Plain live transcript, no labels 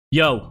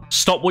Yo,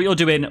 stop what you're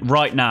doing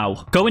right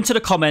now. Go into the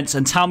comments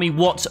and tell me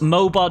what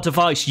mobile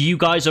device you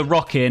guys are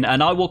rocking,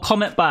 and I will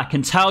comment back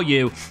and tell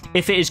you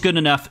if it is good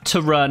enough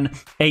to run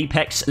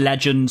Apex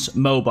Legends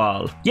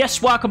Mobile.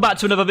 Yes, welcome back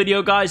to another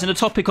video, guys, and the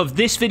topic of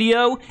this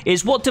video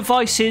is what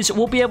devices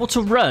will be able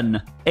to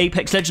run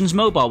Apex Legends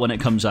Mobile when it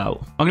comes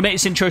out. I'm gonna make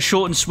this intro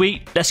short and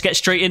sweet. Let's get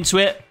straight into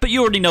it, but you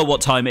already know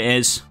what time it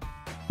is.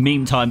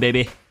 Meme time,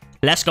 baby.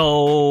 Let's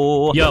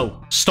go.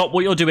 Yo, stop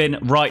what you're doing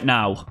right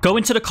now. Go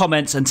into the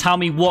comments and tell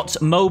me what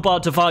mobile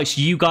device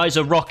you guys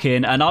are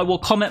rocking, and I will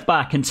comment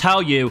back and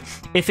tell you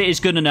if it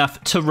is good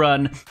enough to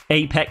run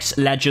Apex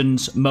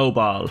Legends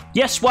Mobile.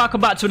 Yes,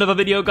 welcome back to another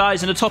video,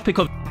 guys, and the topic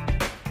of...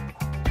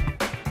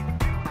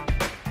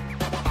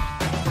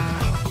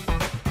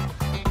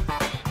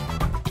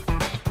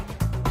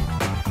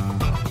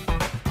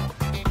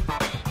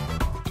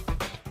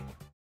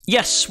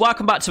 Yes,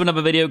 welcome back to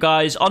another video,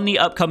 guys, on the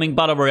upcoming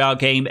Battle Royale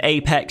game,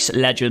 Apex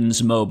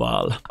Legends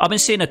Mobile. I've been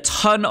seeing a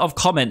ton of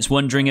comments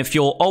wondering if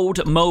your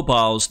old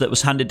mobiles that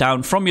was handed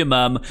down from your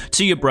mum,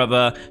 to your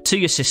brother, to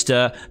your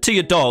sister, to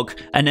your dog,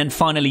 and then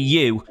finally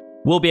you,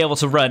 will be able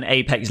to run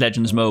Apex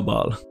Legends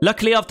Mobile.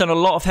 Luckily, I've done a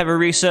lot of heavy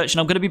research, and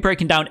I'm going to be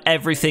breaking down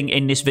everything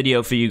in this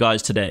video for you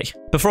guys today.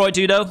 Before I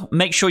do, though,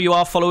 make sure you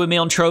are following me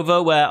on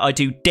Trovo, where I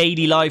do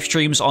daily live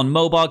streams on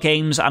mobile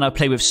games, and I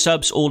play with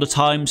subs all the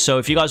time. So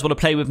if you guys want to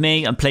play with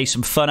me and play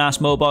some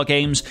fun-ass mobile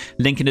games,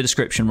 link in the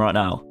description right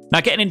now. Now,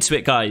 getting into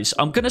it, guys,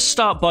 I'm going to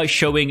start by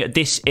showing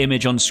this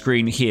image on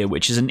screen here,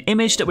 which is an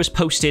image that was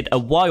posted a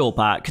while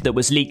back that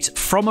was leaked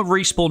from a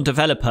Respawn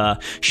developer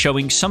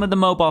showing some of the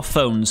mobile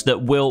phones that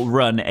will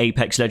run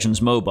Apex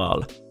Legends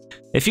Mobile.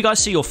 If you guys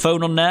see your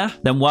phone on there,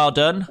 then well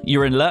done,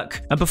 you're in luck.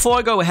 And before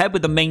I go ahead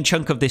with the main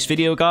chunk of this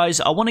video, guys,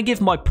 I want to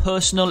give my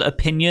personal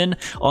opinion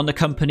on the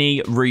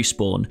company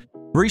Respawn.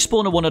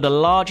 Respawn are one of the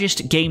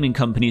largest gaming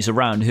companies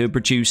around who have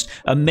produced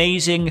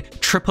amazing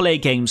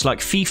AAA games like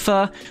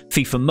FIFA,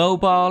 FIFA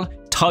Mobile,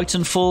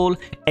 Titanfall,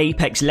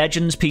 Apex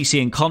Legends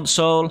PC and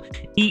console.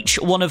 Each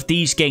one of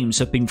these games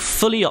have been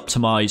fully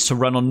optimized to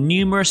run on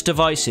numerous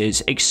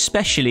devices,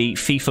 especially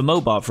FIFA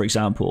Mobile, for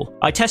example.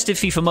 I tested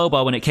FIFA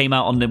Mobile when it came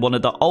out on one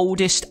of the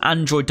oldest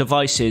Android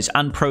devices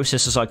and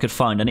processors I could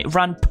find, and it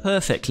ran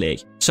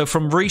perfectly. So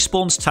from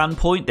Respawn's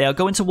standpoint, they are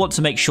going to want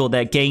to make sure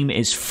their game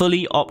is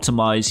fully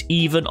optimized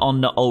even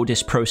on the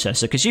oldest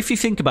processor, because if you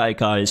think about it,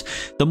 guys,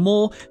 the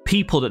more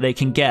people that they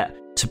can get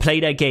to play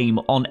their game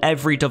on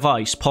every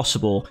device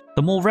possible,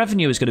 the more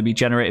revenue is going to be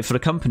generated for the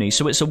company,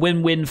 so it's a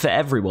win-win for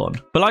everyone.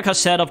 But like I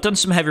said, I've done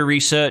some heavy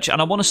research,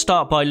 and I want to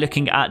start by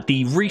looking at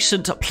the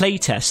recent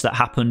playtest that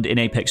happened in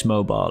Apex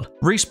Mobile.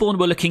 Respawn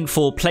were looking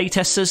for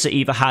playtesters that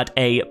either had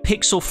a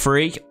Pixel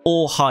 3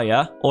 or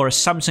higher, or a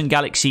Samsung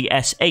Galaxy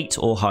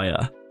S8 or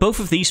higher. Both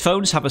of these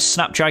phones have a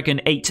Snapdragon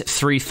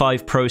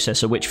 835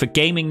 processor, which for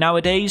gaming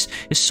nowadays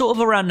is sort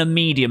of around the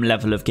medium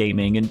level of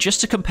gaming. And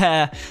just to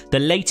compare, the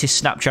latest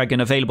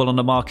Snapdragon available on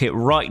the market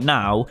right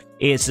now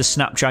is the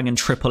Snapdragon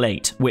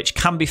 888, which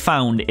can be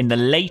found in the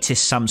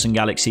latest Samsung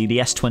Galaxy, the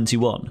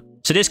S21.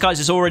 So this, guys,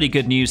 is already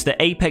good news that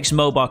Apex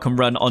Mobile can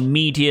run on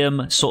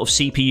medium sort of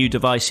CPU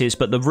devices,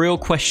 but the real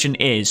question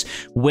is,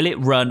 will it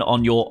run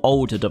on your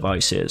older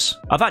devices?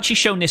 I've actually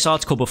shown this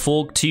article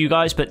before to you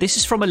guys, but this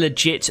is from a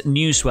legit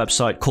news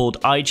website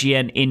called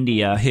IGN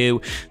India, who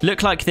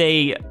look like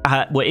they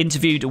were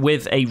interviewed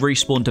with a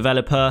Respawn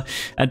developer,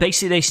 and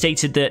basically they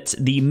stated that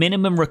the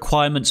minimum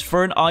requirements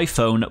for an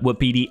iPhone would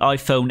be the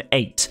iPhone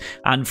 8,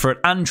 and for an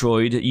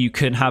Android, you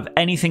can have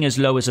anything as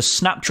low as a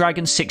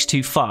Snapdragon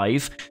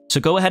 625,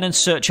 so go ahead and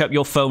search up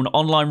your phone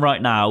online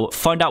right now,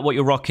 find out what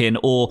you're rocking,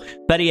 or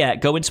better yet,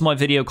 go into my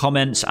video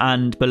comments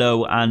and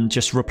below and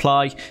just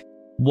reply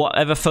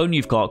whatever phone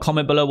you've got.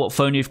 Comment below what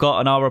phone you've got,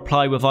 and I'll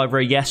reply with either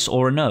a yes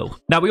or a no.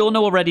 Now, we all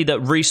know already that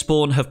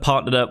Respawn have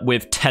partnered up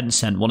with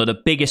Tencent, one of the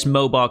biggest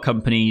mobile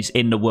companies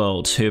in the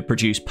world, who have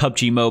produced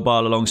PUBG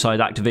Mobile alongside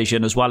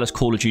Activision, as well as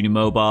Call of Duty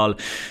Mobile.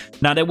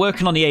 Now, they're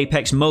working on the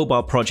Apex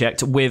Mobile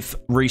project with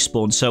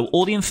Respawn, so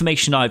all the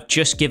information I've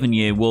just given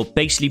you will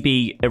basically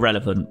be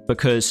irrelevant,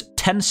 because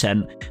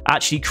Tencent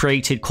actually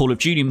created Call of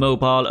Duty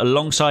Mobile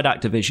alongside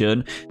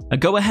Activision.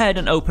 And go ahead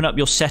and open up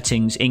your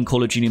settings in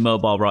Call of Duty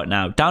Mobile right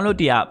now. Download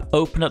the app,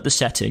 open up the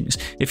settings.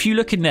 If you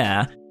look in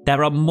there,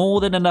 there are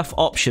more than enough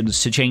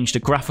options to change the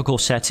graphical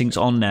settings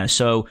on there,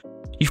 so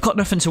you've got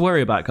nothing to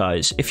worry about,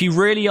 guys. If you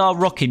really are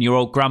rocking your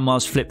old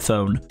grandma's flip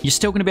phone, you're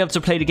still going to be able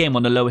to play the game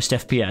on the lowest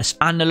FPS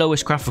and the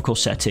lowest graphical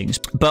settings,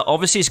 but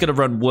obviously it's going to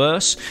run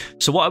worse.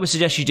 So what I would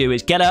suggest you do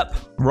is get up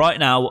right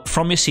now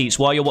from your seats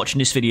while you're watching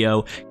this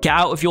video, get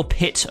out of your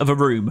pit of a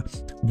room,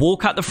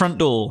 walk out the front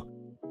door,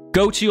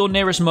 go to your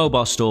nearest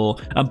mobile store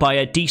and buy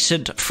a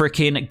decent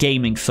freaking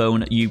gaming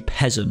phone, you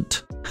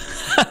peasant.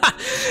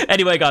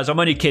 Anyway, guys, I'm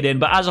only kidding,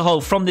 but as a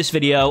whole, from this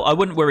video, I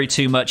wouldn't worry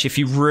too much if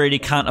you really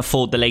can't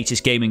afford the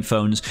latest gaming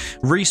phones.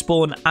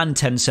 Respawn and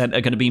Tencent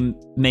are going to be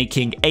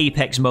making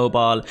Apex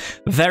Mobile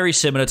very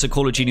similar to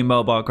Call of Duty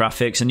Mobile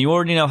graphics, and you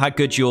already know how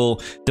good your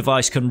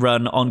device can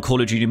run on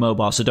Call of Duty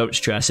Mobile, so don't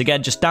stress.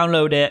 Again, just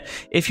download it.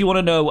 If you want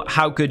to know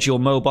how good your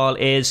mobile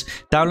is,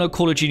 download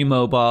Call of Duty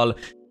Mobile,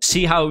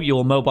 see how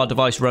your mobile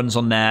device runs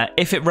on there.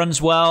 If it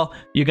runs well,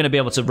 you're going to be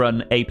able to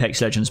run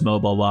Apex Legends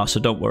mobile well, so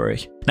don't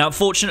worry. Now,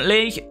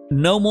 unfortunately,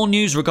 no more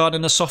news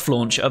regarding the soft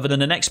launch other than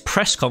the next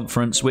press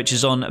conference, which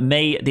is on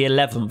May the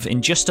 11th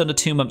in just under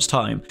 2 months'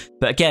 time.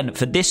 But again,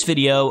 for this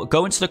video,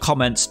 go into the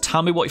comments,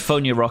 tell me what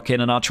phone you're rocking,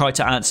 and I'll try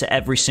to answer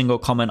every single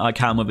comment I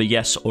can with a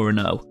yes or a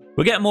no.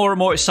 We're getting more and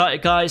more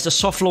excited, guys. The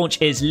soft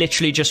launch is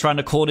literally just around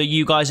the corner.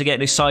 You guys are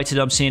getting excited.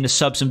 I'm seeing the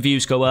subs and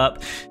views go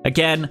up.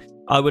 Again,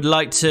 I would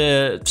like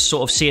to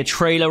sort of see a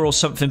trailer or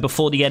something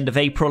before the end of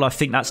April. I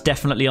think that's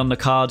definitely on the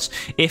cards.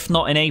 If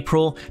not in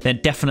April, then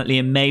definitely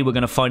in May we're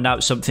going to find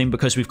out something,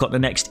 because we've got the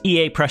next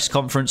EA press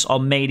conference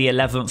on May the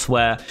 11th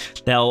where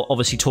they'll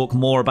obviously talk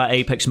more about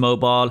Apex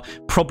Mobile,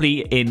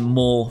 probably in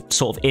more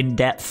sort of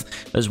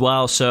in-depth as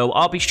well. So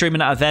I'll be streaming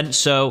that event.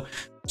 So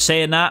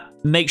saying that,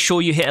 make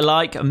sure you hit a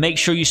like and make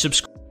sure you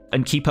subscribe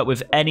and keep up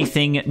with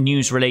anything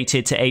news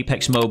related to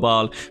Apex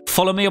Mobile.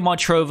 Follow me on my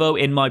Trovo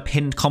in my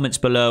pinned comments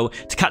below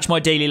to catch my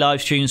daily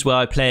live streams where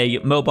I play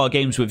mobile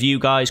games with you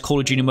guys, Call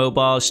of Duty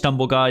Mobile,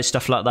 Stumble Guys,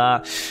 stuff like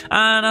that.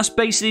 And that's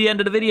basically the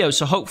end of the video,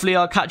 so hopefully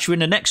I'll catch you in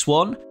the next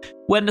one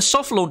when the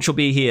soft launch will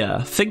be here.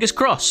 Fingers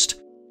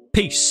crossed.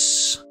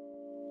 Peace.